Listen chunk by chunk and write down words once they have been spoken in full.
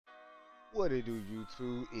What it do,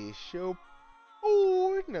 YouTube? It's your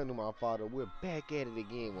boy, none of my father. We're back at it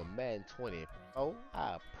again with Madden 20. Oh,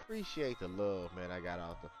 I appreciate the love, man. I got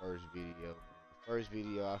off the first video. The first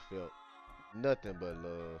video, I felt nothing but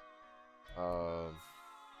love.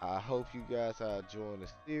 I hope you guys are enjoying the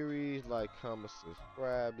series. Like, comment,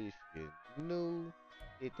 subscribe if you're new.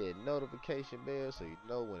 Hit that notification bell so you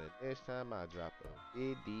know when the next time I drop a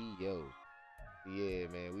video. Yeah,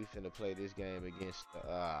 man, we finna play this game against the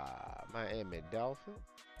Miami Dolphins.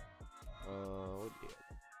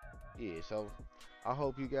 Yeah, so I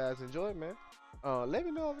hope you guys enjoy, man. Let me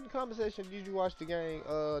know in the comment section, did you watch the game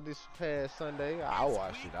this past Sunday? I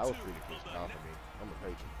watched it. I was pretty pissed off. I mean, I'm a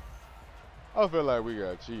Patriot. I feel like we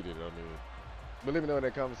got cheated. I mean, but let me know in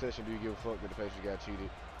that comment section, do you give a fuck that the Patriots got cheated?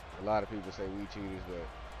 A lot of people say we cheaters, but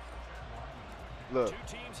look,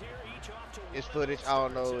 it's footage. I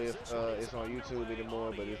don't know if it's on YouTube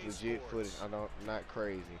anymore, but it's legit footage. Not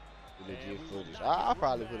crazy. It's legit footage. I'll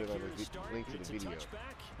probably put it on the link to the video.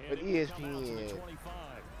 But ESPN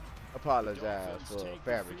apologize for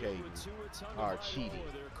fabricating our cheating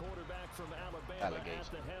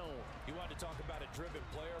allegations.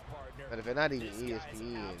 But if it's not even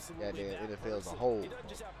ESPN, goddamn NFL as a whole.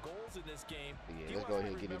 Yeah, let's go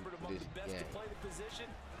ahead and get into this game.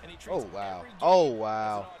 Oh wow. Oh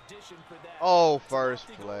wow. Oh, first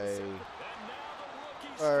play.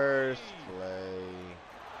 First play.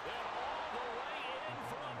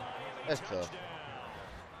 That's tough.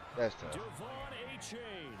 That's tough.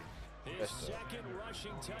 That's tough.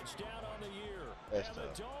 That's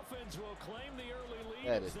tough.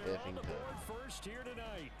 That is effing tough.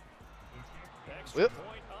 Whip.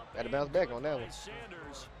 Got to bounce back on that one.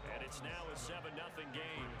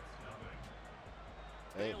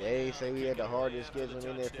 They say we had the hardest schedule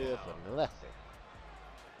in the NFL for nothing.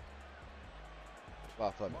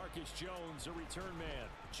 Block for me.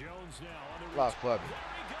 Block for me.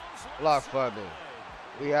 Block for me.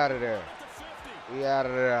 We out of there. We out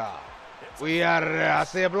of there. We out of there. I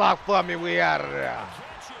said block for me. We out of there.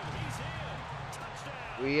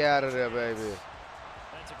 We out of there, baby.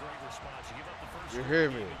 You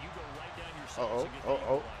hear me? Uh-oh.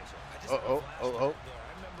 Uh-oh. Uh-oh. Uh-oh.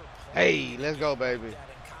 Hey, let's go, baby.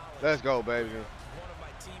 Let's go, baby.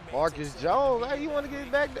 Marcus Jones. Hey, you want to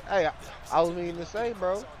get back? Hey, I was meaning to say,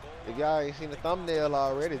 bro. If y'all ain't seen the thumbnail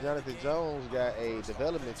already, Jonathan Jones got a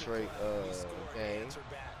development trait game.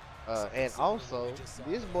 And also,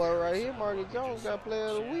 this boy right here, Marcus Jones, got player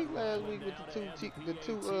of the week last week with the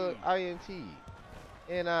two INT.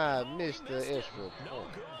 And I missed the extra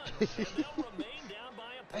point.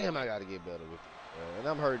 Damn, I got to get better with it. And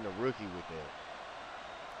I'm hurting a rookie with that.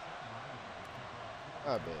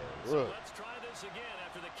 My bad. So let's try this again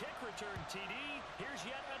after the kick return TD. Here's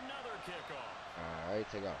yet another kickoff. All right,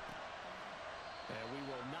 take off. And we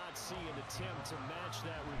will not see an attempt to match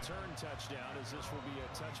that return touchdown, as this will be a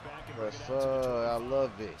touchback. Yes, sir. I love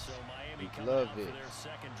it. So Miami love coming it. out for their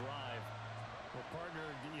second drive. Well, partner,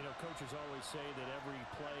 you know, coaches always say that every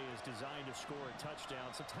play is designed to score a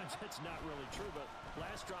touchdown. Sometimes that's not really true, but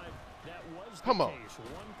last drive, that was the Come on. case.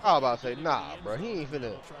 I was about to say, nah, bro. He ain't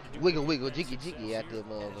finna wiggle, jiggy, jiggy after the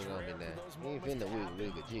motherfucker on me now. He ain't finna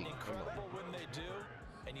wiggle, jiggy. Come on.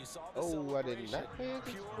 Oh, I did not pay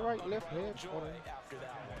attention to the right, left hand.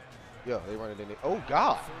 Yeah, they running in there. Oh,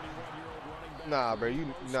 God. Nah, bro.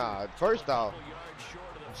 Nah, first off,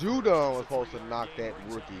 Judon was supposed to knock that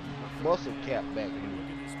rookie muscle cap back. We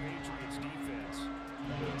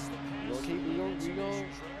gonna keep, we gonna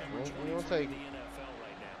take it.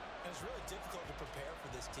 It's really difficult to prepare for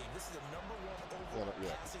this team. This is the #1 overall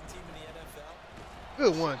passing team in the NFL.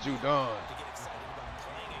 Good one, Judon. To get excited about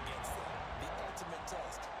playing against them. The ultimate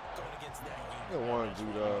test going against that unit. Good one,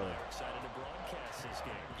 Judon. Excited to broadcast this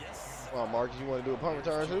game. Yes. Come on, Marcus, you want to do a punt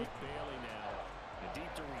return too? Bailey now. And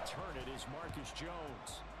deep to return it is Marcus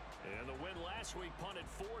Jones. And the win last week punted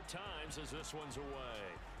 4 times as this one's away.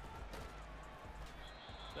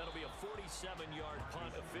 That'll be a 47-yard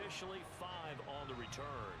punt, officially 5 on the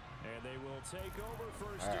return. And they will take over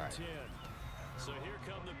first and 10. So here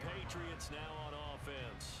come the Patriots now on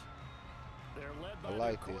offense. They're led by I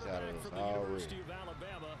like their this out of quarterback us from the already. University of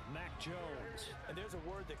Alabama, Mac Jones. And there's a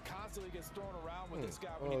word that constantly gets thrown around with this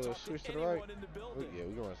guy Oh, when you talk switch to to the right. anyone in the building. Yeah,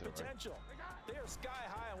 we can run to the right. Potential. They are sky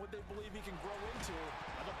high on what they believe he can grow into.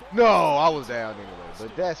 No, I was down anyway,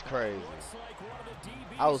 but that's crazy.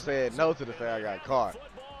 I was saying no to the fact I got caught.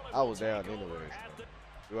 I was down anyway.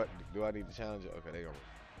 Do I need to challenge it? Okay, they go.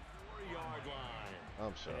 4-yard line.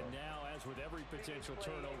 I'm sure. And now, as with every potential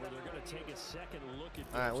turnover, they're going to take a second look at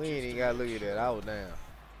this. All right, we ain't even got to look at that. I was down.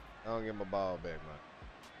 I don't get my ball back, man.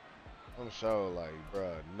 I'm sure, like,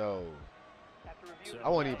 bruh, no. I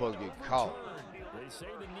wasn't even supposed to get caught.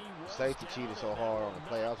 Safety cheated so hard on the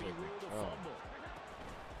play. I was like,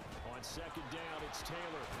 on second down, it's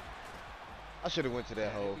Taylor. I should have went to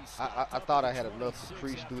that hole. I thought I had enough to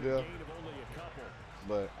crease through there,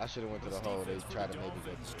 but I should have went to the hole. They tried to make me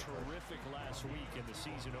go to the terrific last week in the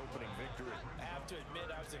season opening victory. I have to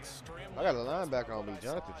admit, I was extremely. I got a linebacker on me.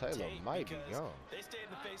 Jonathan Taylor might be gone. They stayed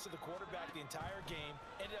in the face of the quarterback the entire game.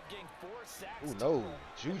 Ended up getting 4 sacks. Ooh, no,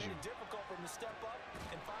 Juju. Difficult for him to step up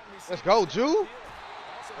and finally. Let's go, Ju.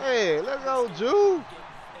 Hey, let's go, Ju.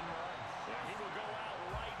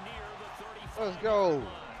 Let's go.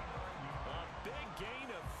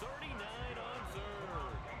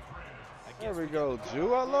 There we go,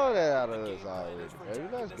 Ju. I love that out of us already, baby.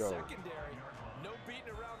 Let's go. No beating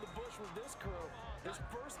around the bush with this crew. His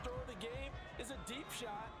first throw of the game is a deep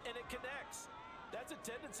shot, and it connects. That's a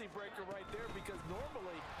tendency breaker right there because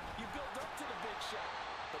normally you build up to the big shot,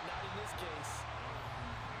 but not in this case.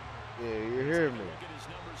 Yeah, you hear me.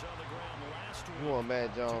 You want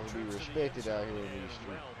Matt Jones to be respected out here in these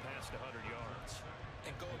streets.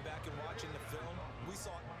 And going back and watching the film, we saw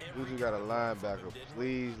Juju got a linebacker.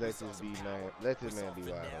 Please let this man be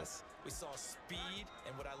wide open. We saw speed,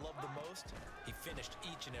 and what I love the most, he finished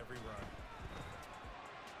each and every run.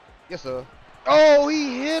 Yes, sir. Oh,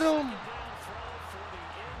 he hit him.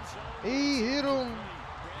 He hit him.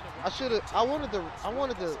 I wanted the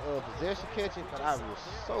possession catch it, but I was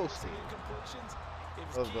so scared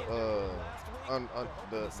of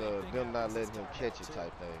them not letting him catch it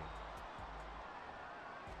type thing.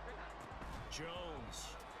 Jones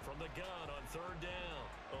from the gun on third down,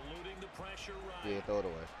 eluding the pressure right. Yeah, throw it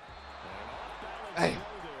away. Hey,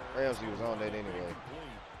 Ramsey was on that anyway.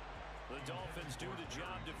 The Dolphins do the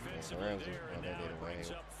job defensively Ramsey there, on and that now it anyway.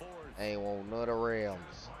 brings up fourth. Ain't want none of the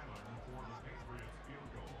Rams.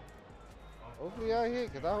 Hopefully I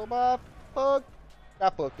hit, cause I hope I fucked it.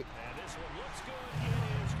 And this one looks good.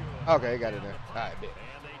 It is good. Okay, got it there. All right, bet.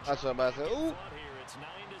 I saw somebody say, ooh.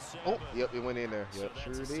 Oh, yep, it went in there. Yep, so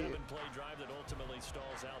sure that's a did. 7-play drive that ultimately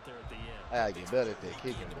stalls out there at the end. I gotta get better at that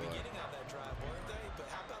kicking, boy. Beginning on that drive, weren't they? But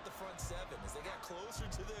how about the front seven as they got closer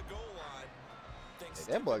to their goal line? Hey,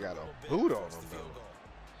 that boy got a boot on him, though.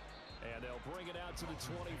 And they'll bring it out to the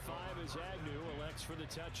 25 as Agnew elects for the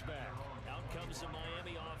touchback. Out comes the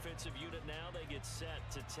Miami offensive unit now. They get set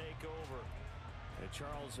to take over. And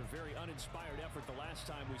Charles, a very uninspired effort. The last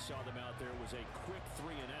time we saw them out there was a quick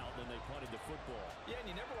 3 and out, then they punted the football. Yeah, and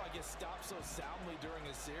you never want to get stopped so soundly during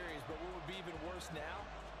a series, but what would be even worse now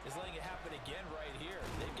is letting it happen again right here.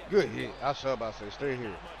 Good hit. I saw about to say, stay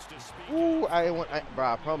here. Ooh, I didn't want,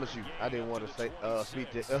 bro, I promise you, I didn't want to say,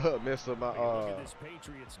 speak to, mess up my,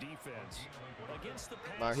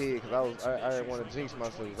 my head, because I didn't want to jinx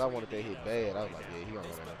myself, because I wanted that hit bad. I was like, yeah, he gonna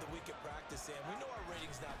run that.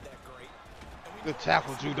 Good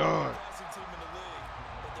tackle, Ju done.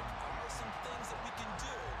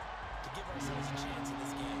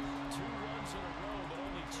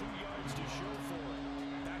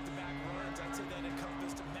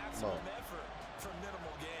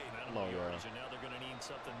 Come on, y'all. And now they're going to need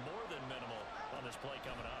something more than minimal on this play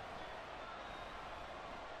coming up.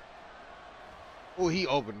 Oh, he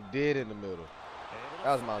opened dead in the middle.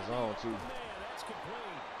 That was my zone, too.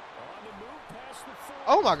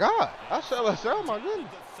 Oh, my God. I saw myself. Oh, my goodness.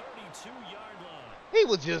 He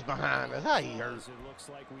was just behind us. How he hurt? It looks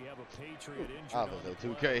like we have a Patriot injured. I was at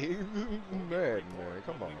 2K. Man.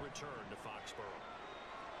 Come on.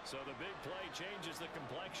 So the big play changes the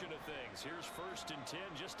complexion of things. Here's 1st and 10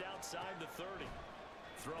 just outside the 30.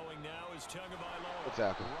 Throwing now is Tagovailoa.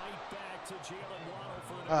 Right back to Jalen Waddle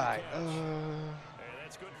for another catch. And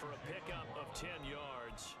that's good for a pickup of 10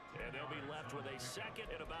 yards. And they'll be left with a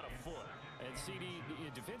second and about a foot. And CD,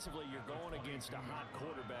 defensively, you're going against a hot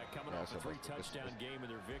quarterback coming off a 3-touchdown game in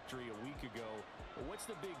their victory a week ago. What's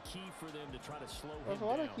the big key for them to try to slow him down?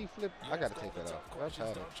 Why do I keep flipping? I got to take that out. I'm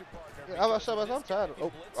tired of it. Yeah, I'm tired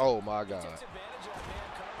of oh, my God.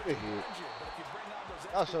 Good hit.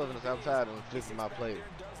 I'm tired of flipping my play.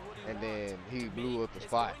 And then he blew up the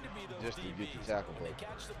spot just to get the tackle. But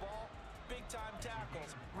big-time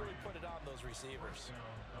tackles really put it on those receivers.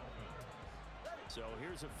 So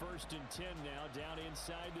here's a 1st and 10 now, down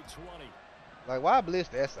inside the 20. Like, why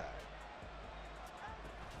blitz that side?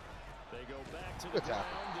 They go back to the ground,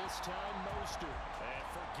 this time Mostert. And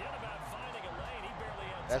forget about finding a lane. He barely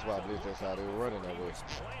had That's why I blitz that side. They were running that way.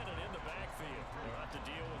 Planted in the backfield. They'll have to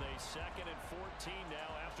deal with a 2nd and 14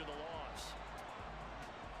 now after the loss.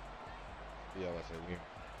 Yeah, I said we.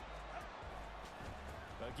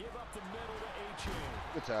 Give up the middle to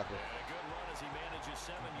Achane. Good tackle. And a good run as he manages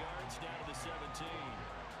 7 yards down to the 17.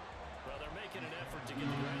 Well, they're making making an effort to get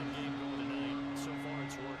the ground game going tonight. So far,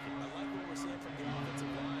 it's working. I like what we're seeing from the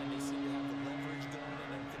offensive line. They seem to have the leverage going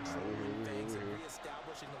and they're controlling things and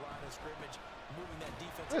reestablishing the line of scrimmage, moving that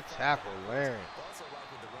defense. Good tackle, Lawrence. Also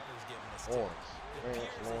like what the runner's giving us. Lawrence. It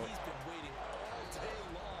appears that he's been waiting all day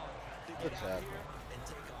long to get out here and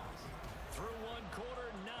take off. Through one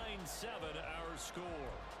quarter, 9-7 our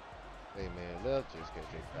score. Hey man, left just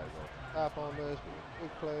because they try to go top on us with a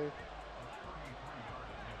quick play.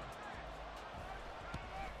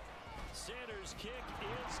 Sanders' kick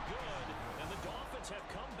is good, and the Dolphins have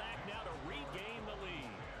come back now to regain the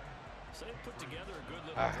lead. So they put together a good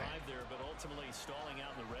little drive there, but ultimately stalling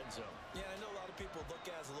out in the red zone. Yeah, I know a lot of people look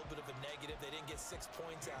at it as a little bit of a negative. They didn't get 6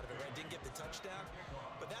 points out of it, right? Didn't get the touchdown,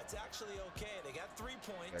 but that's actually okay. They got 3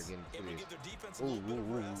 points. Able to give their defense a little bit of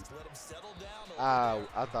rest, let them settle down.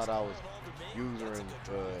 I thought I was using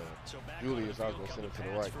Julius. I was going to send it to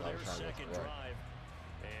the right. I was trying to get to the right.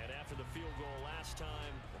 And after the field goal last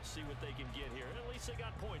time, we'll see what they can get here. And at least they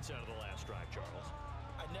got points out of the last drive, Charles.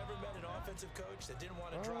 I never met an offensive coach that didn't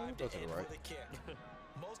want to drive to end with a kick.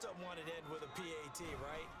 Most of them wanted to end with a PAT,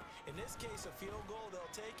 right? In this case, a field goal,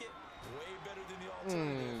 they'll take it. Way better than the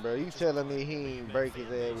alternative. Bro, you telling me he ain't break his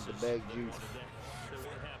head with the back juice? They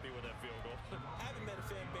weren't happy with that field goal. I haven't met a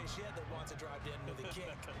fan base yet that wants to drive to end with a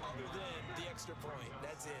kick, other than the extra point.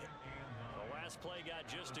 That's it. The last play got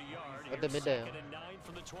just a yard. Let them down. 2nd and 9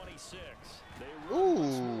 from the 26.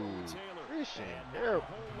 Ooh, Christian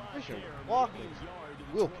Watkins.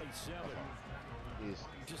 Wilkins. He's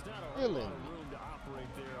just not a feeling. lot of room to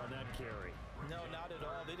operate there on that carry. No, not at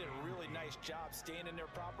all. They did a really nice job staying in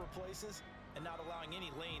their proper places and not allowing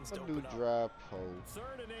any lanes to open up. Drive pole.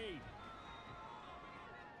 3rd and 8.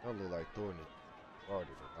 Don't look like throwing it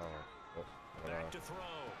harder. Back to throw.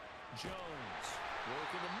 Jones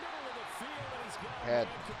working the middle of the field, and he's got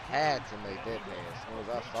had to make that pass. As soon as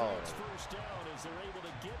I saw it. First down as they're able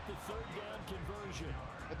to get the 3rd down conversion.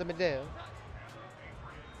 Get them down.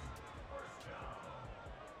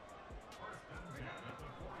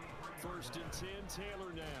 First and 10,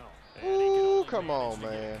 Taylor now. Ooh, come on,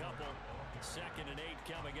 man. 2nd and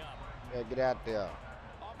 8 coming up. Yeah, get out there.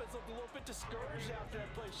 Offense looked a little bit discouraged after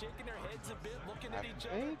that play, shaking their heads a bit, looking at each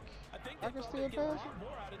other. I think they can thought still they'd get a pass lot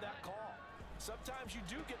more out of that call. Sometimes you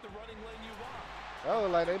do get the running lane you want. Oh,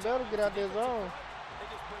 like they better get out their zone. They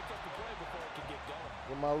just break up the play before it can get going.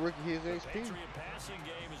 With my rookie his XP. Patriot passing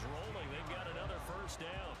game is rolling. They've got another first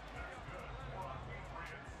down.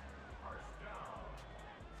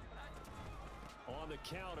 On the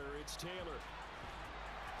counter, it's Taylor.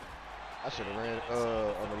 I should have ran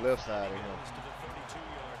on the left side of him. To the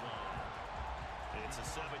 32-yard line. It's a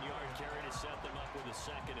 7-yard carry to set them up with a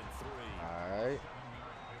 2nd and 3. All right.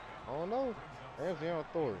 I don't know. Ramsey on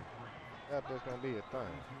authority. That's going to be a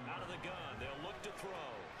thing. Out of the gun, they'll look to throw.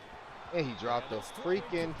 And he dropped the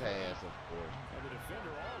freaking pass, of course. And the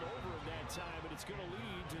defender all over him that time, but it's going to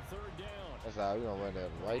lead to 3rd down. That's how we're going to run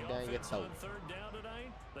that right down your toe. On 3rd down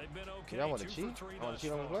tonight, they've been okay. You don't want to cheat? I want to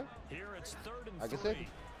cheat on the play? Here it's 3rd and 3. I can say.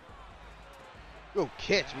 Good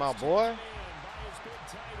catch, my boy.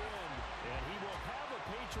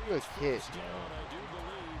 Good catch, man. I do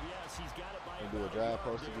believe, yes, he's got it by do a drive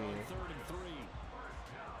post again. 3rd and 3.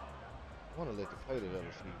 I want to let the play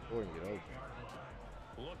develop so before he get open.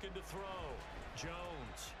 Looking to throw.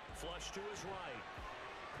 Jones, flush to his right.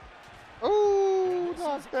 Ooh,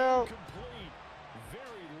 knocked out. Complete.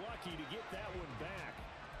 Very lucky to get that one back.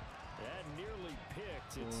 That nearly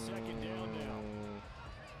picked. It's 2nd down now.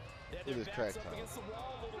 It is track time. Against the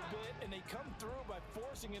wall a little bit, and they come through by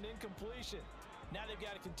forcing an incompletion. Now they've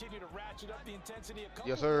got to continue to ratchet up the intensity a couple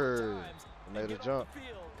yes, sir. more times. Made a jump. The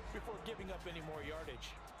field before giving up any more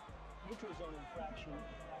yardage. Neutral zone infraction.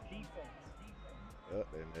 Defense. Yep,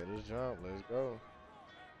 they made a jump. Let's go.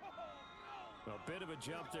 A bit of a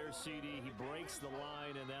jump there, CD. He breaks the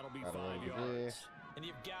line, and that'll be 5 yards. And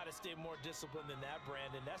you've got to stay more disciplined than that,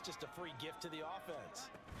 Brandon. That's just a free gift to the offense.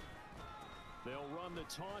 They'll run the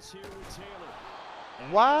toss here with Taylor.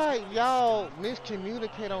 Why y'all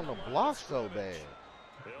miscommunicate on the block so bad?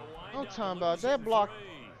 I'm talking about that block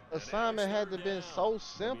assignment had to been so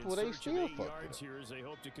simple. They still fucked it. Here as they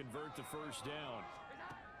hope to convert the first down.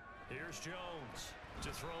 Here's Jones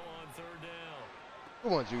to throw on 3rd down.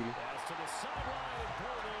 Come on, Judy. Pass to the sideline and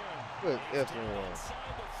pulled in. Good effing one.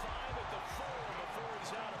 Inside the 5 at the 4 before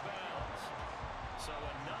he's out of bounds. So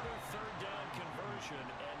another 3rd down conversion,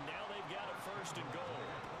 and now they've got a 1st and goal.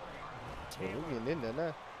 Well, we getting in there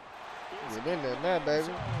now. We getting in there now, baby.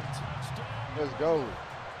 Let's go.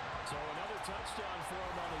 So another touchdown for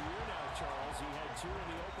him on the year now, Charles. He had 2 in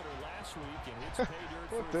the opener last week, and it's pay dirt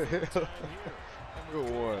what for the a hell? time here. Good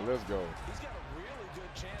one. Let's go. He's got a really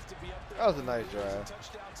good chance to be up there. That was a nice drive.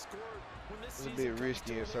 Touchdown scored when this It was a bit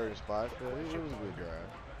risky in certain spots, but it was a good drive.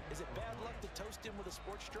 Is it bad luck to toast him with a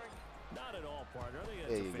sports drink? Not at all, partner. I think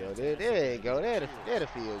There that's you a go. fantastic There you go. There the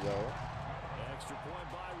field goal. extra point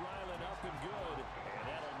by Ryland, up and good. And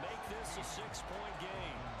that'll make this a 6-point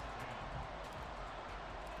game.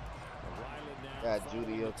 Ryland now Got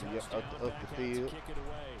Judy up the field. Kick it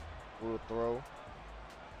away. We'll throw.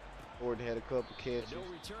 Gordon had a couple catches. No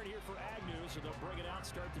return here for Agnew, so they'll bring it out,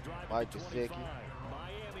 start the drive Mike at the Gesicki. 25.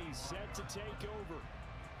 Miami set to take over.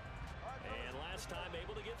 And last time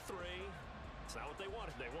able to get 3. It's not what they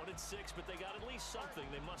wanted. They wanted 6, but they got at least something.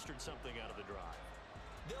 They mustered something out of the drive.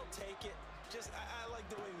 They'll take it. Just I like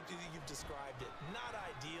the way you've described it. Not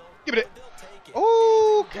ideal. Give it. But they'll take it.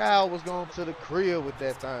 Oh, Kyle was going to the crib with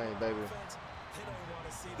that thing, baby. They don't want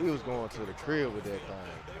to see He was going to the crib with that thing.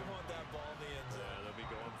 They want that ball in the end zone. They'll be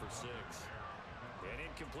going for 6. An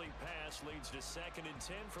incomplete pass leads to 2nd and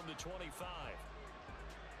 10 from the 25.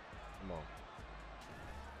 Come on.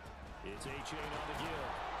 It's H.A. on the gill.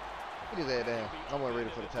 Put his head down. I wasn't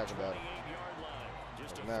ready for the tackle battle. 28-yard line.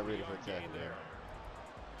 Just a I'm not ready for 3-yard the tackle gain battle.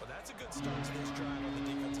 Well, that's a good start to this drive on the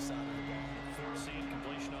defensive side of the ball. Forcing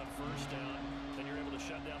completion on 1st down. Then you're able to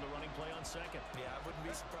shut down the running play on 2nd. Yeah, I wouldn't be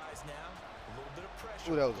surprised now. A little bit of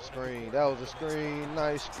pressure. Ooh, that was a screen. That was a screen.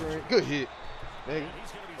 Nice screen. Good hit. Nigga,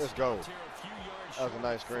 let's go. That was a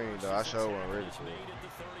nice screen, though. I sure wasn't ready for it.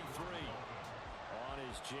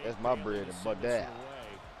 That's my bread and butter.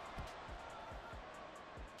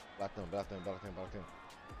 Block them, block them, block them, block them.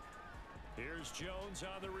 Here's Jones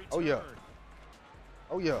on the return. Oh, yeah.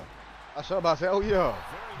 Oh, yeah. I saw about to say, oh, yeah.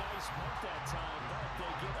 Very nice punt that time, but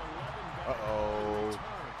they get 11 back. Uh-oh.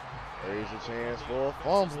 There's a chance for a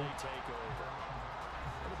fumble. They take over.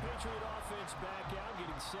 And the Patriot offense back out,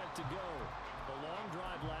 getting set to go. The long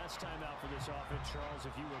drive last time out for this offense, Charles,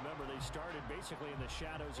 if you remember, they started basically in the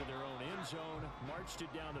shadows of their own end zone, marched it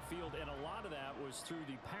down the field, and a lot of that was through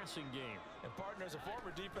the passing game. And partner, as a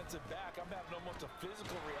former defensive back, I'm having almost a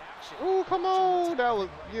physical reaction. Ooh, come on. That was,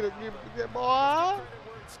 get boy.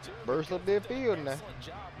 Burst up that field now. Excellent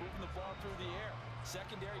job moving the ball through the air.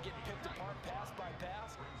 Secondary getting picked apart pass by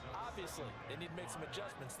pass. Obviously, they need to make some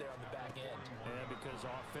adjustments there on the back end. And because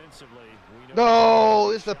offensively, we know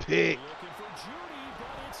No, it's a pick. looking for Judy, but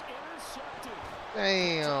it's intercepted.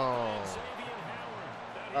 Damn.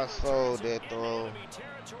 I sold that throw.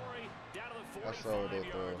 I sold that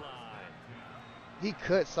throw. He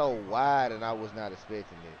cut so wide, and I was not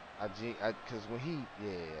expecting it. Cause when he,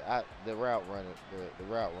 the route run threw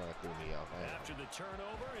me off. Man. After the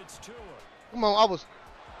turnover, it's Tua. Come on, I was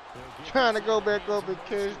trying to go back up and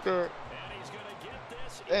catch that. And he's gonna get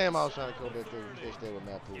this. Damn, I was trying to go back there and catch that with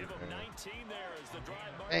Matt Poole. Give him 19 there as the drive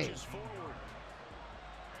Damn. marches forward.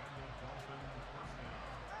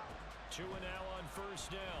 Tua now on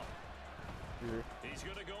 1st down. Yeah. He's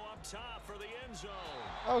gonna go up top for the end zone.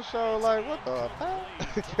 I was so like, what the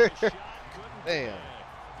heck? Damn.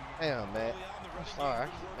 Damn, Matt. I'm sorry. I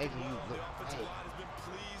keep making you look. Offensive line has been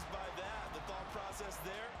pleased by that. The thought process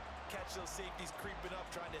there, catch those safeties creeping up,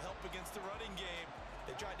 trying to help against the running game.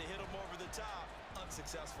 They tried to hit them over the top,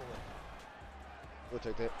 unsuccessfully. We'll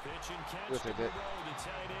take that. Pitch and catch We'll take to that. Monroe, the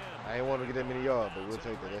tight end. I ain't want to get that many yards, but we'll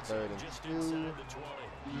take that. That's 3rd and Just 2. inside the 20.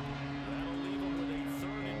 That'll leave them with a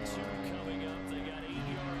 3rd and 2 coming up. They got 8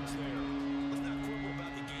 yards there. Let's not quibble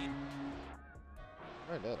about the game.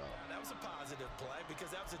 Turn that off. That was a positive play because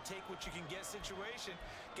that was a take what you can get situation.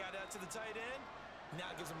 Got out to the tight end. Now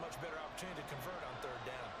gives them much better opportunity to convert on 3rd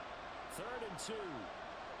down. 3rd and 2.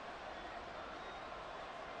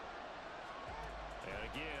 And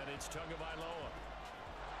again, it's Tagovailoa.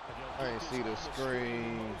 I ain't see the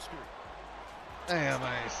screen. Damn,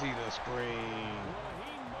 I ain't see the screen.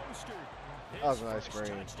 That was a nice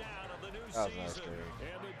screen. That was a nice screen.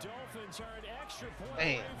 And the Dolphins are an extra point Damn,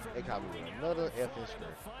 away from they caught me moving with out another in front effing in screen.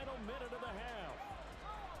 the final minute of the half.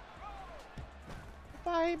 If I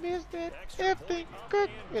ain't missed that Extra effing point up good,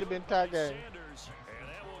 and it'd have been good by tie game. Sanders, and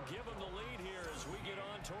that will give them the lead here as we get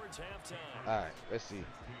on towards halftime. All right, let's see.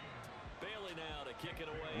 Bailey now to kick it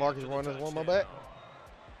away. Marcus after the Runners won my touchdown. back.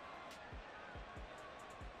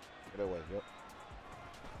 Get away, yep.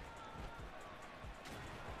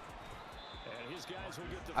 And his guys will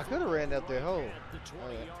get the I could have ran up that hole. at the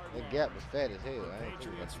 20-yard That line. gap was fat as hell. I ain't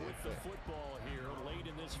too Patriots much with of the that. football here late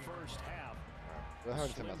in this first half. Well, how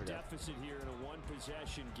many Slim times I got? deficit here in a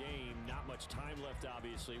one-possession game. Not much time left,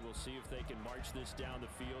 obviously. We'll see if they can march this down the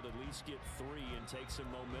field, at least get 3 and take some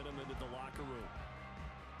momentum into the locker room.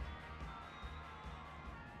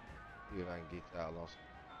 See if I can get y'all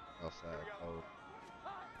outside. Oh,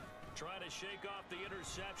 Trying to shake off the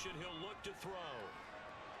interception. He'll look to throw.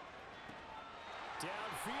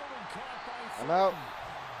 Downfield and caught by I'm out.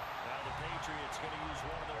 Now the Patriots going to use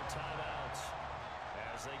one of their timeouts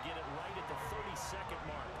as they get it right at the 30-second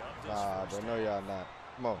mark of this But no, y'all not.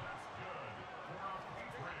 Come on.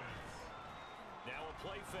 Now a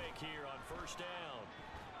play fake here on first down.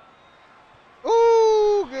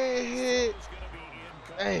 Ooh, good hit.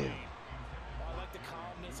 Damn. I like the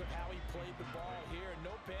calmness of how he played the ball here.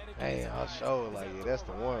 No panic. Damn, I showed like yeah, that's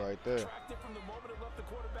the one right there. Tracked it from the moment it left the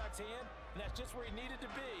quarterback's hand, and that's just where he needed to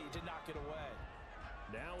be to knock it away.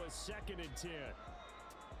 Now a 2nd and 10.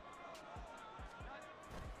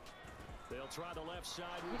 They'll try the left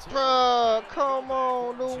side. Bruh, come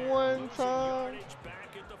on, the one time.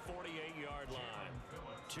 Back at the 48-yard line.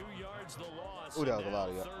 2 yards the loss. Ooh, that was a lot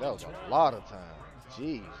of that was a lot of time.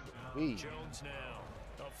 Jeez, Louise. Jones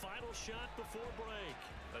now. A final shot before break.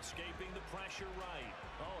 Escaping the pressure right.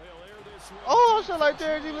 Oh, he'll air this one. Oh, shit like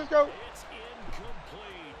there, G. Let's go. It's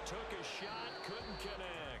incomplete. Took a shot, couldn't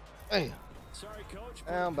connect. Damn. Sorry, coach.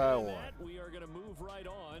 Down by one. We are going to move right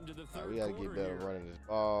on to the third We gotta get better here. running this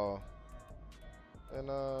ball. And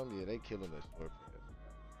yeah, they killing us short pass.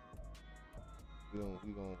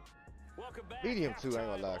 We gonna medium too. I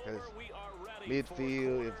ain't gonna lie, cause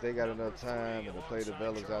midfield, if they got enough time and the play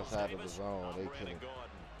develops outside of the zone, they killing.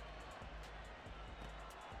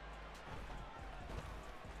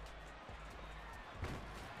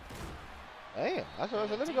 Damn, I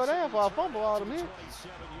said, let me go down for I fumble all them hits.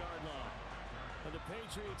 The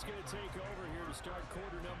Patriots going to take over here to start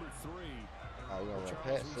quarter number 3. Oh, we gonna run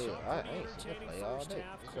Pat said, I ain't seen that play all day.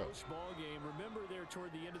 Close ball game. Remember there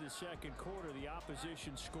toward the end of the second quarter, the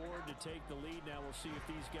opposition scored to take the lead. Now we'll see if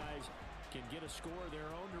these guys can get a score of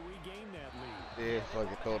their own to regain that lead. Yeah,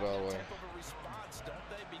 fucking throw it all away. Response, don't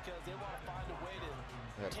they? Because they want to find a way to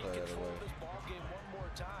take play that control away. of this ball game one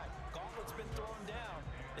more time. Gauntlet's been thrown down.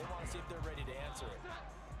 They want to see if they're ready to answer it.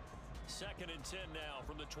 2nd and 10 now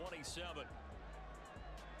from the 27.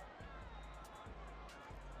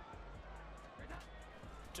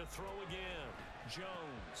 To throw again,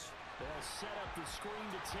 Jones. They'll set up the screen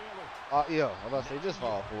to Taylor. Yeah, I'm about to say just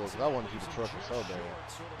fall forward because I want to keep the trucking so bad.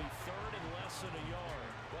 So it'll be 3rd and less than a yard.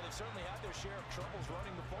 Well, they've certainly had their share of troubles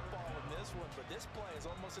running the football in this one, but this play is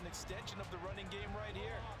almost an extension of the running game right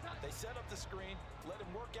here. They set up the screen, let him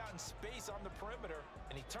work out in space on the perimeter,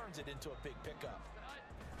 and he turns it into a big pickup.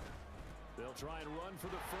 They'll try and run for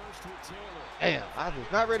the first with Taylor. Damn, I was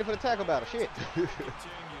not ready for the tackle battle. Shit.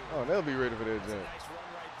 Oh, they'll be ready for that jump. Nice run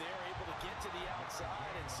right there, able to get to the outside,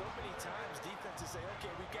 and so many times defenses say, okay,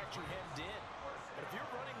 we've got you hemmed in. But if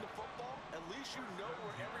you're running the football, at least you know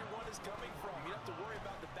where everyone is coming from. You don't have to worry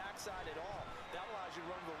about the backside at all. That allows you to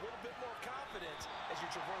run with a little bit more confidence as you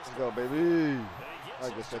traverse. Let's go, baby. I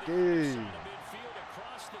guess I can. Midfield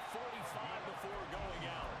across the 45 before going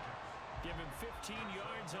out. Give him 15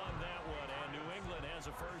 yards on that one, and New England has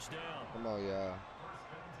a first down. Come on, y'all.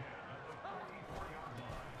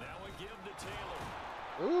 Now we give to Taylor.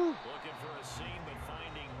 Ooh. Looking for a seam, but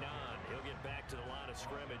finding none. He'll get back to the line of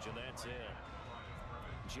scrimmage, and that's it.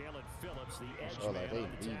 Jalen Phillips, the edge man on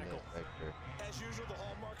the tackle. As usual, the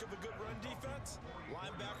hallmark of a good run defense.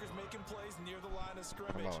 Linebackers making plays near the line of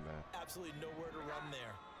scrimmage. Come on now. Absolutely nowhere to run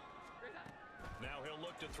there. Now he'll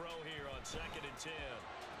look to throw here on 2nd and 10.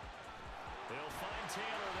 They'll find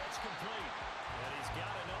Taylor. That's complete. And he's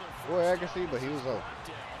got another Boy, I can see, but he was open.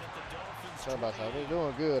 Somebody said they're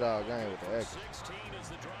doing good all game with the X.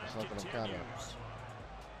 Something I'm kind of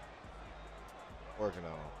working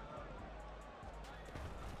on.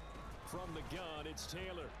 From the gun, it's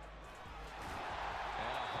Taylor.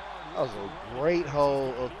 That was a great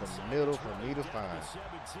hole up the middle for me to find.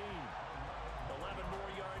 17. 11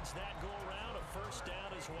 more yards that go around, a first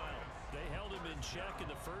down as well. They held him in check in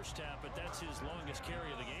the first half, but that's his longest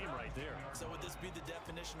carry of the game right there. So would this be the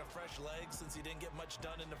definition of fresh legs since he didn't get much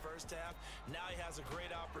done in the first half? Now he has a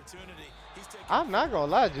great opportunity. He's taking I'm not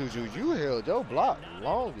gonna lie, Juju. You held your block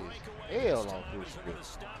longest hell on cruise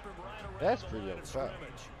script. That's pretty on top.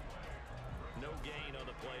 No gain on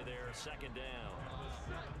the play there, 2nd down.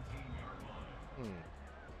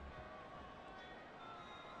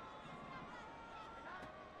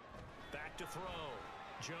 Back to throw.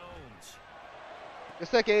 Jones.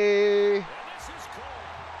 Gesicki.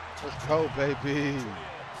 Let's go, baby.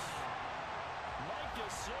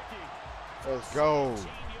 Let's go.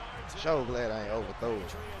 So glad I ain't overthrow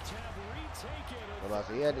it. Well, I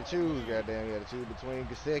said he had to choose, goddamn. He had to choose between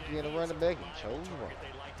Gesicki and the running back. He chose wrong.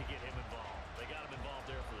 They like to get him involved. They got him involved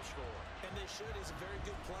there for the score. And they should. He's a very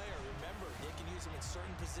good player. Remember, they can use him in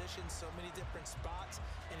certain positions, so many different spots,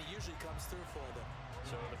 and he usually comes through for them.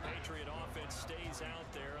 So the Patriot offense stays out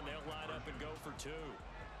there, and they'll line up and go for two.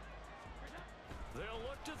 They'll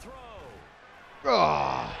look to throw.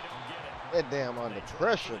 Oh, that damn under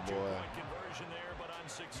pressure, boy.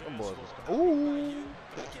 Them boys was, ooh.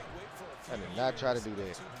 I did not try to do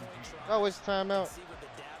that. Oh, it's timeout.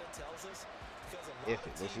 If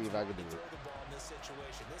it, let's see if I can do it.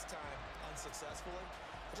 This time unsuccessfully.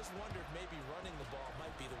 I just wondered maybe running the ball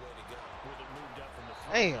might be the way to go.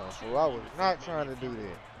 Damn, fool, I was not trying to do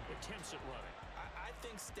that. I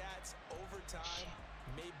think stats over time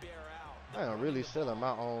may bear out. I am really selling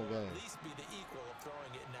my own game. At least be the equal of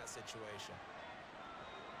throwing it in that situation.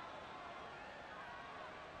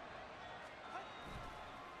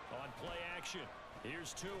 On play action,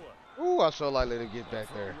 here's Tua. Ooh, I so like let it get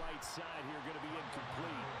back there. Right side here going to be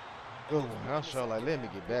incomplete. Good one. I so like let me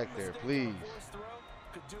get back there, please.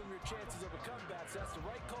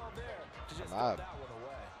 I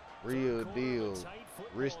real deal,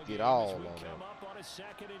 risk it all on them.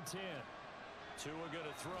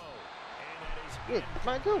 Good,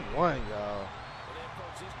 man, good one, y'all.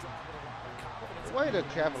 Way to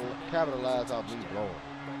capitalize off me blowing.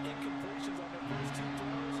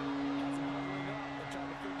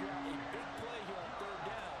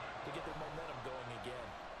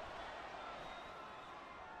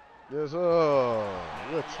 Yes,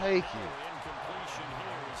 we'll take it.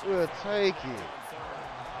 We'll take it.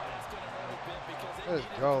 Let's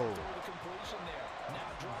go.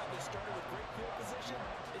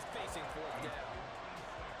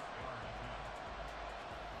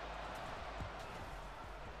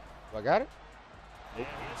 Do I got it? Nope.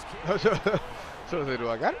 So do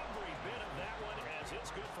I got it?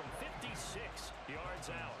 It's good from 56 yards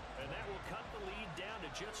out, and that will cut the lead down to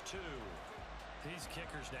just 2. These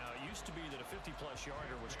kickers now, it used to be that a 50-plus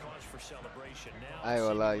yarder was cause for celebration. Now I ain't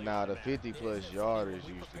gonna lie, now the 50-plus yarders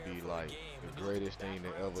used to be like the greatest thing to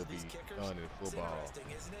ever be done in football.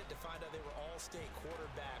 Isn't it, to find out they were all-state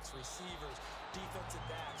quarterbacks, receivers, defensive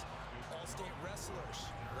backs, all-state wrestlers,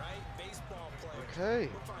 right? Baseball players. Okay.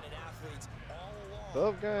 We're finding athletes all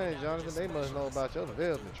along. Tough game, Jonathan. They must know about your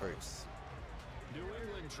development traits.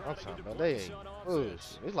 I'm talking about they ain't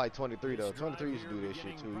push. It's like 23 though. 23 used to do this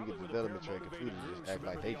shit too. You get the development trait. Computers just act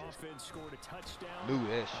like they just knew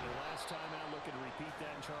that shit.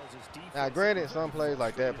 Now, granted, some plays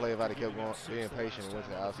like that play, if I'd have kept going, being patient and went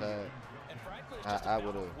to the outside, I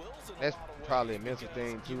would have. That's probably a mental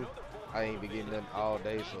thing too. I ain't been getting them all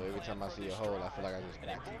day, so every time I see a hole, I feel like I just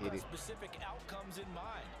got to hit it. Specific outcomes in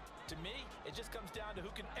mind. To me, it just comes down to who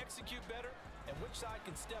can execute better and which side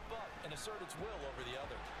can step up and assert its will over the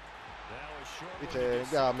other.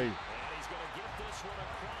 It got me. And he's going to get this one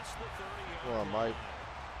across the 30-yard Come on, Mike.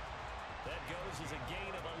 That goes as a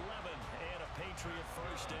gain of 11 and a Patriot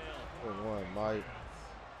first down. Good one, Mike.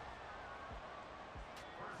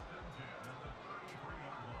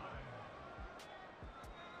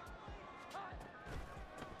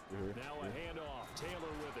 Now a handoff.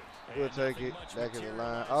 Taylor with it. We'll take it back in the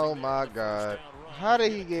line. Oh my God. How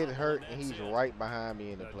did he get hurt and he's right behind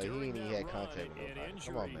me in the play? He ain't even had contact with nobody.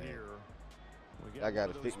 Come on, man. I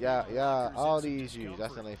gotta fix y'all all these years. I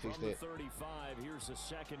still ain't fixed that. 35. Here's a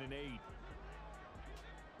 2nd and 8.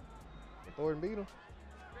 Thornton beat him?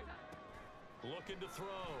 Looking to throw.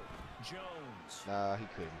 Jones. Nah, he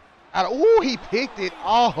couldn't. Ooh, he picked it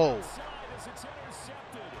off.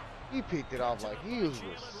 He picked it off like he was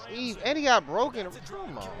received, and he got broken.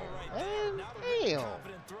 Come on, man. Damn.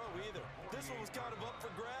 This one was kind of up for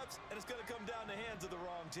grabs, and it's going to come down the hands of the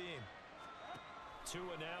wrong team.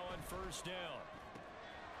 Tua now on first down.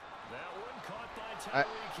 That one caught by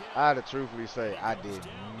Tyreek Hill. I had to truthfully say I did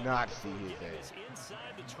not see his ass.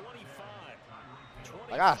 Inside the 25.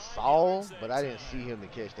 Like I saw him, but I didn't see him to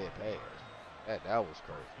catch that pass. That was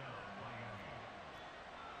crazy.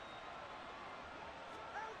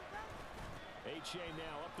 HA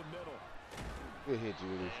now up the middle. Good hit,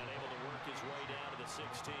 Julius. And able to work his way down to the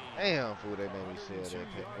 16. Damn, fool, they made me sell that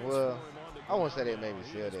pass. Well, I won't say they made me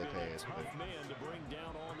sell that pass, but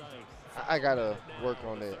I gotta work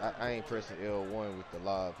on that. I ain't pressing L1 with the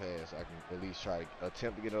lob pass. I can at least try to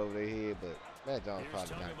attempt to get over their head, but Matt Jones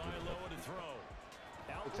probably not good enough.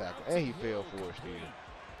 Good tackle, and he fell for it still.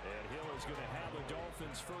 And Hill is going to have the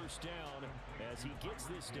Dolphins first down as he gets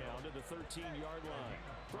this down to the 13-yard line.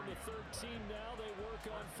 From the 13 now, they work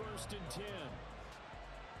on 1st and 10.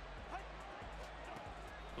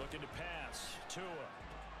 Looking to pass. Tua.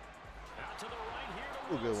 Out to the right here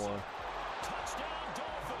to Good one. Touchdown,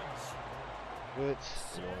 Dolphins. Good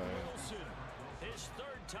Sam one. Wilson, his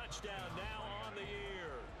 3rd touchdown now on the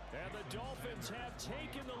year. And the Dolphins have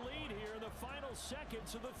taken the lead here in the final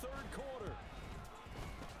seconds of the third quarter.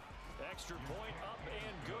 Extra point up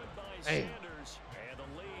and good by Sanders. And the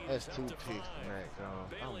lead That's is 2 up to picks 5. from that gone.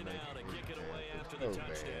 Bailey now to kick it away after so the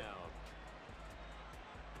touchdown.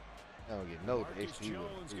 I don't get no Marcus XP.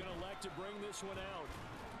 Jones going to elect to bring this one out.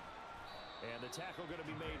 And the tackle going to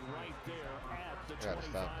be made right there at the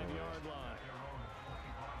 25-yard line.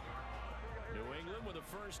 New England with a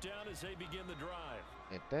first down as they begin the drive.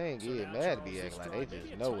 And thing is, Madden be acting like they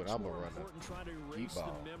just know what I'm going to run the deep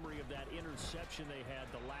ball. The memory of that interception they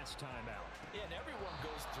had the last time out. Yeah, and everyone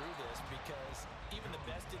goes through this because even the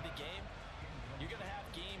best in the game, you're going to have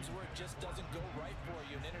games where it just doesn't go right for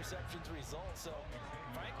you, and interceptions result. So,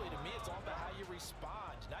 frankly, to me, it's all about how you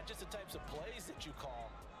respond, not just the types of plays that you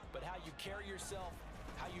call, but how you carry yourself,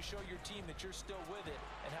 how you show your team that you're still with it,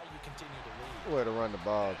 and how you continue to lead. Way to run the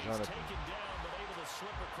ball, Jonathan. He's taken down, but able to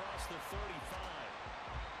slip across the 35.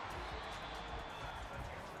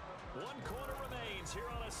 1 quarter remains here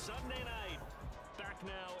on a Sunday night. Back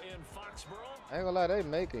now in Foxborough. I ain't gonna lie, they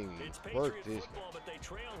making it's work Patriot this. football, but they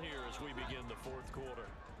trail here as we begin the fourth quarter.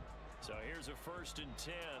 So here's a 1st and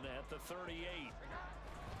 10 at the 38.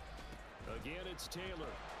 Again, it's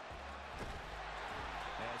Taylor.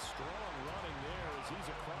 And strong running there as he's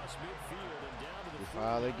across midfield and down to the 40.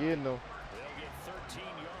 Finally getting them. They'll get 13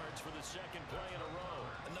 yards for the second play in a row.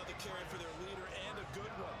 Another carry for their leader and a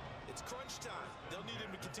good one. It's crunch time. They'll need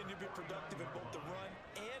him to continue to be productive in both the run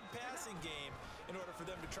and passing game in order for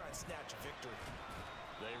them to try and snatch a victory.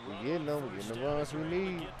 We're getting them. We're getting the runs we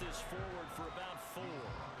need. Get this forward for about 4.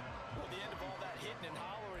 Well, the end of all that hitting and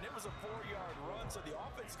hollering, it was a 4-yard run, so the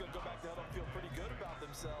offense is going to go back there and feel pretty good about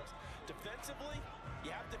themselves. Defensively,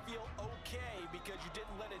 you have to feel okay because you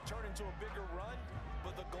didn't let it turn into a bigger run,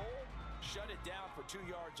 but the goal, shut it down for 2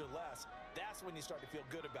 yards or less. That's when you start to feel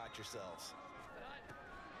good about yourselves.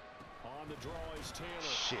 On the draw is Taylor.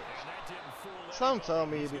 Shit. And that didn't fool Some told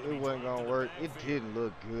me anybody. it wasn't gonna work. It didn't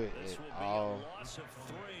look good This at will be a all. loss of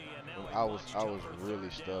 3, and now I a was much tougher really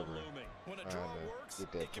third stubborn down looming. When a trying draw to works,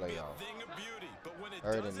 get that it can play be a off. thing of beauty, but when it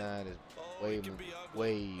 3rd and doesn't, 9 is it can be ugly.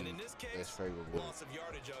 way And in this case, less favorable. loss of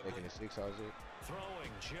yardage ugly. Taking the 6 out there.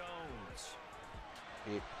 Throwing Jones.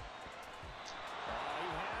 It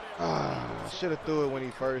He had it. should have threw it when he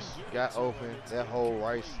first got open. That whole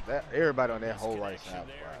right, everybody on that whole right side.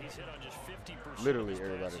 He's hit on just 50% Literally of his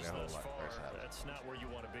everybody in passes that whole thus right far. side. That's not where you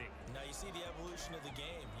want to be. Now you see the evolution of the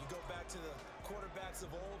game. You go back to the quarterbacks of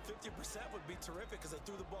old, 50% would be terrific because they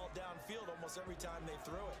threw the ball downfield almost every time they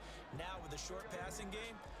threw it. Now with the short passing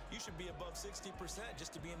game, you should be above 60%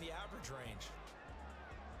 just to be in the average range.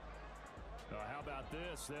 How about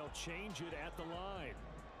this? They'll change it at the line.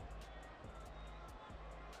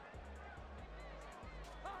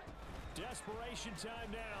 Desperation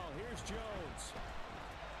time now. Here's Jones.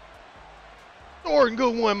 Thornton,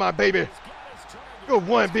 good one, my baby. Good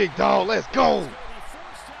one, big dog. Let's go.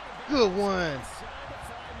 Good one.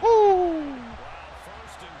 Woo.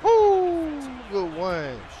 Woo. Good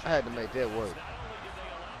one. I had to make that work.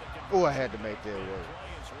 Oh, I had to make that work.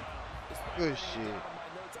 Good shit.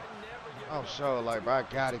 I'm sure, like, bro, I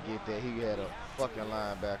gotta get that. He had a fucking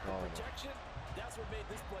linebacker on him.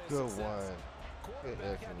 Good one. Good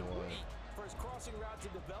effing one. For his crossing route to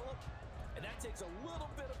develop, and that takes a little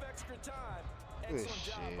bit of extra time. Good Excellent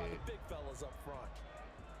job by shit. the big fellas up front.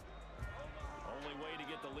 Only way to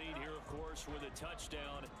get the lead here, of course, with a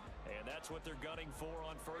touchdown, and that's what they're gunning for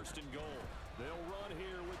on 1st and goal. They'll run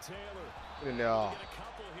here with Taylor. Get in there. Get a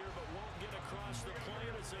couple here, but won't get across the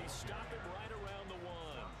plane as they stop him right around the 1.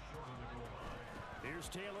 Here's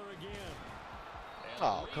Taylor again. And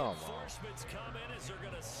Oh, come on. reinforcements come in as they're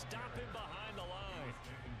going to stop him behind the line.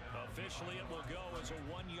 Officially, it will go as a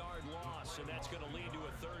 1-yard loss, and that's going to lead to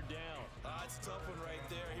a 3rd down. It's a tough one right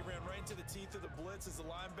there. He ran right into the teeth of the blitz as the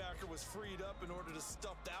linebacker was freed up in order to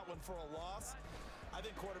stuff that one for a loss. I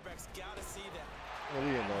think quarterbacks got to see that. Yeah,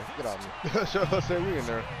 we in there. Get off me. Show us that we in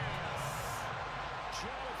there.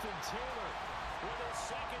 Jonathan Taylor with his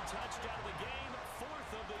 2nd touchdown of the game,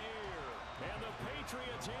 4th of the year. And the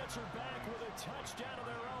Patriots answer back with a touchdown of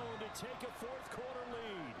their own to take a 4th quarter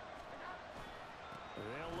lead.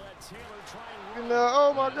 They'll let Taylor try and You know,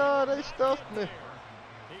 oh my God, they stuffed me.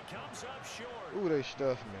 He comes up short. Ooh, they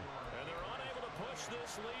stuffed me. And they're unable to push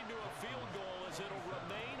this lead to a field goal as it'll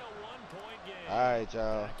remain a 1-point game. All right,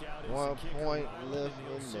 y'all. Back out is 1 the kicker, point Ryland, left and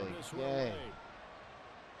he'll in send the this one game. away.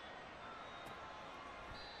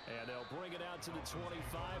 And they'll bring it out to the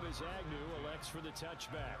 25 as Agnew elects for the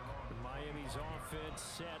touchback. Miami's offense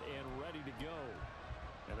set and ready to go.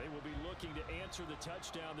 And they will be looking to answer the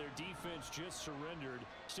touchdown their defense just surrendered.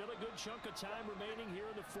 Still a good chunk of time remaining here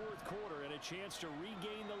in the fourth quarter and a chance to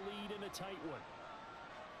regain the lead in a tight one.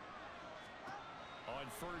 On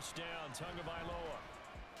first down, Tagovailoa.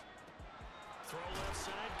 Throw left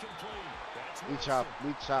side complete. We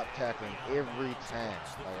chop tackling every time.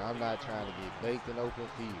 Like, I'm not trying to get baked in open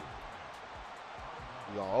field.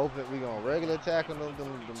 We gonna regular tackle them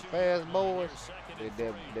fast boys.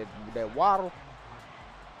 That waddle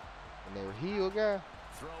and their heel guy.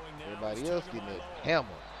 Everybody else getting that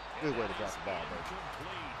hammer. Good way to drop the ball, baby.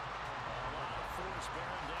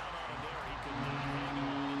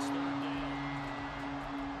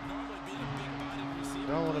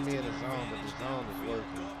 Don't want to be in the zone, but the zone is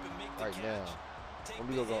working right now. When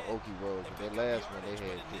we gonna go Okie Road, because that last one they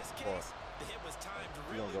had kicked apart.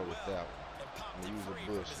 We gonna go with that one. And use a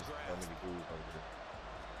bush. How many dudes over there?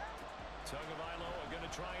 Tagovailoa going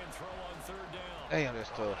to try and throw on third down. Damn,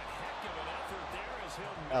 that's tough.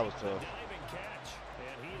 That was tough.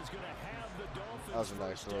 And he is going to have the Dolphins. That was a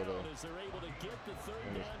nice throw, though. As they're able to get the third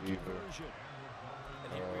down conversion.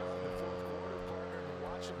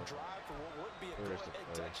 Where's the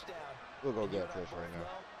play? We'll go get press right now.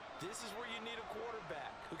 This is where you need a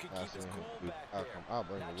quarterback who can keep his cool back there. I'll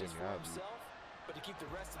bring it with me. But to keep the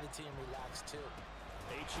rest of the team relaxed too.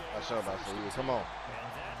 I saw about to say, come on.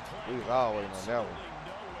 We was all waiting on that one.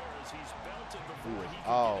 We was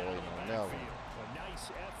all waiting on that one.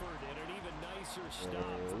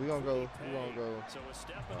 We gonna go. So a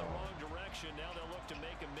step in the wrong direction. Now they'll look to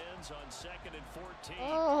make amends on 2nd and 14. I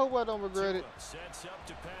hope I don't regret it. Sets up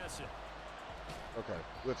to pass it. Okay,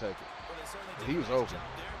 we'll take it. He was open.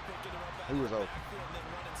 He was open.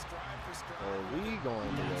 So we going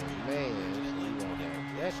to the man. So we going to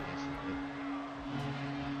have that incident.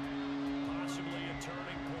 Possibly a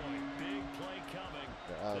turning point. Big play coming.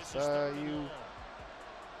 The outside you.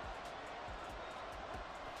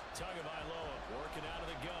 Tagovailoa working out of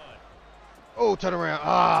the gun. Oh, turn around. Ah.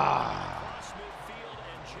 Across midfield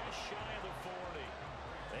and just shy of the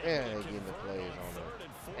 40. And they getting the plays on them.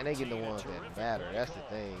 And they getting the ones that matter. That's the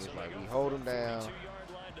thing. It's like we hold them down.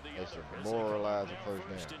 They should demoralize the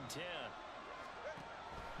first down.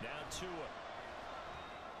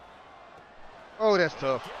 Oh, that's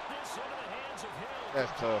tough.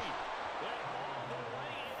 That's tough.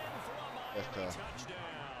 That's tough.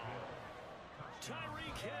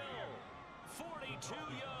 Tyreek Hill, 42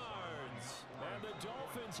 yards. And the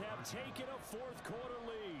Dolphins have taken a fourth quarter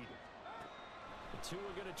lead. The two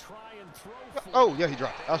are going to try and throw for Oh, yeah, he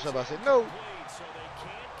dropped it. I was about to say no. So they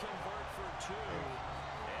can't convert for two.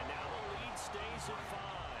 And now the lead stays at 5.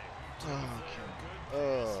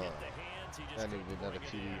 I need another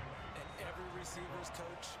TD. And every receiver's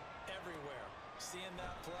coach everywhere. Seeing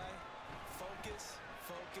that play, focus.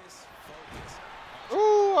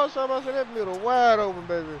 Ooh, I was about to say that middle wide open,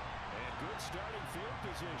 baby. And good starting field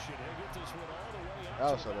position. He'll get this one all the way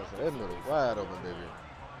I was about to say that middle wide open, baby.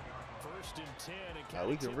 First and 10. Now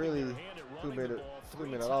we can really 2 minute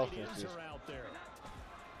offense.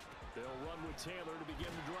 They'll run with Taylor to begin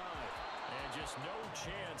the drive. And just no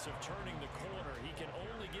chance of turning the corner. He can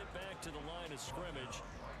only get back to the line of scrimmage.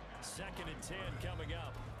 2nd and 10 coming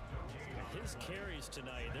up. His carries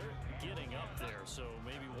tonight, they're getting up there, so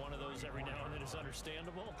maybe one of those every now and then is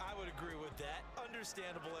understandable. I would agree with that.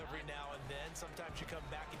 Understandable every now and then. Sometimes you come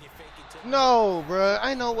back and you fake it too. No, bro.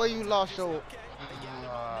 I know where you lost your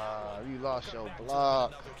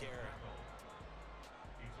block.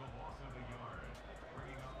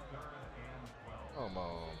 Come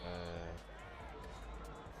on, man.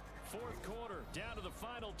 Fourth quarter, down to the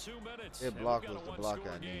final 2 minutes. That block was the block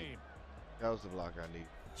I need. That was the block I need.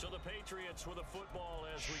 So the Patriots with the football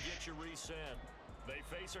as we get you reset. They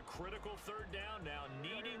face a critical third down now,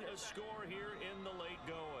 needing a score here in the late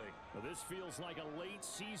going. Now this feels like a late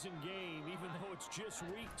season game, even though it's just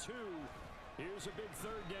week 2. Here's a big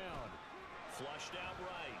third down. Flushed out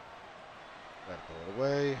right. Got to throw it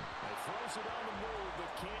away. They throws it on the move,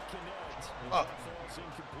 but can't connect. Oh. That falls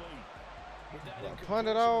incomplete. Punt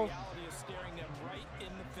it off. Reality is staring them right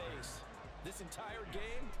in the face. This entire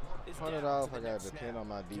game is Punt it down off. to I the got next to depend snap. on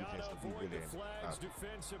my defense Gotta to keep avoid it the flags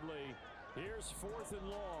defensively. Here's 4th and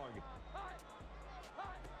long.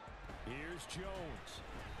 Here's Jones.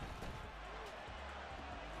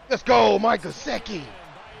 Let's go, Mike Gesicki.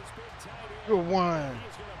 Good one.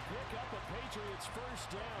 He's going to pick up a Patriots first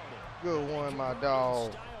down. Good one, my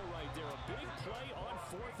dog. Right there. A big play on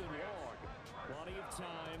 4th and long. Plenty of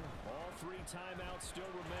time. All 3 timeouts still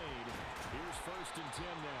remain. Here's 1st and 10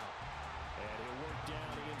 now. And he'll work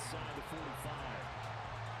down inside the 45.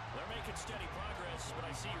 They're making steady progress, but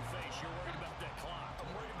I see your face. You're worried about that clock. I'm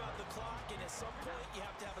worried about the clock, and as some point, you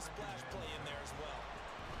have to have a splash play in there as well.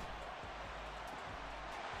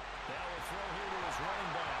 Now a throw here to his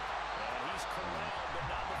running back. And he's corralled, but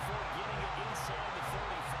not before getting it inside the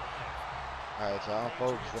 45. All right, so I'm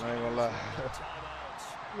focused. I ain't gonna lie.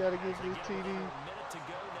 You gotta get this TD. A minute to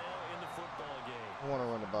go now in the football game. I want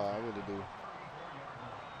to run the ball. I really do.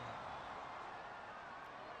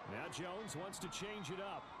 Now Jones wants to change it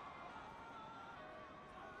up.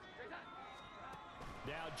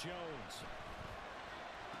 Now Jones.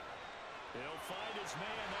 He'll find his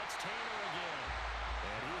man. That's Tanner again.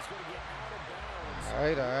 And he's going to get out of bounds. All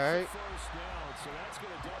right, all right. First down, so that's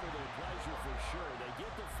going to double their pleasure for sure. They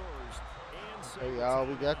get the first and Hey, y'all,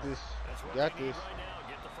 we got this. We got this. Right now,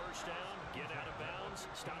 get the first down, get out of bounds,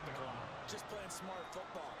 stop the clock. Just playing smart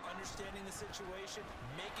football, understanding the situation,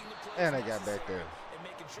 making the plays And I got back there. and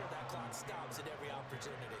making sure that clock stops at every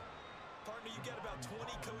opportunity. Partner, you got about 20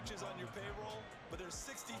 coaches on your payroll, but there's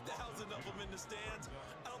 60,000 of them in the stands.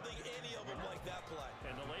 I don't think any of them like that play.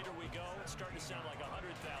 And the later we go, it's starting to sound like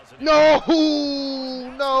 100,000. No,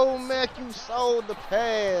 no, Mac, you sold the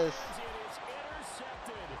pass.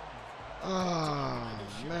 Oh,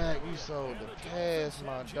 Mac, you sold the pass,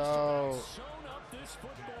 my dog. Sewn up this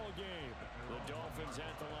football game. The Dolphins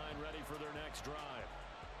at the line ready for their next drive.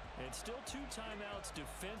 And still 2 timeouts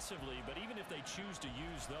defensively, but even if they choose to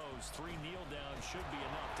use those, 3 kneel downs should be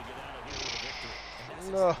enough to get out of here with a victory.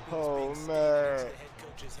 No, man.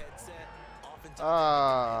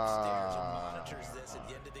 Ah.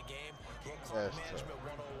 That's tough.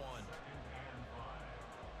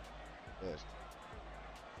 That's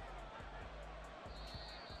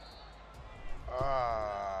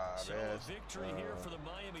So that's a victory here for the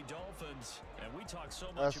Miami Dolphins, and we talk so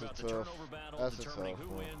much about the turnover battle, determining who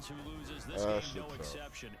wins, who loses. This game, no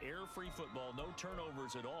exception. Air-free football, no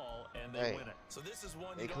turnovers at all, and they win it. So this is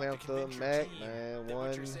one they clamped up Mac, man.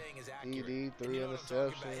 1 TD, 3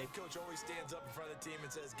 interceptions. Head coach always stands up in front of the team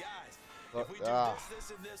and says, guys, if we do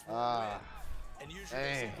this, and this, we'll win. And usually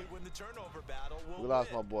they say, if we win the turnover battle, we'll we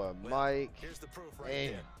lost win. my boy Mike. Here's the proof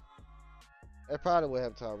right there. They probably would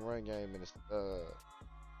have time run game in the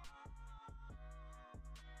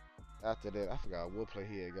after that. I forgot what play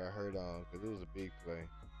he had got hurt on because it was a big play.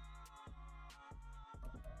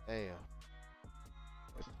 Damn.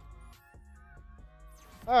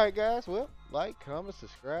 All right, guys. Well, like, comment,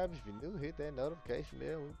 subscribe if you're new. Hit that notification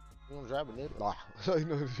bell. We're gonna drop another. So you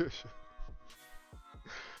know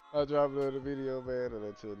I'll drop another video, man. And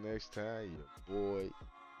until next time, your boy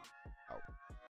out.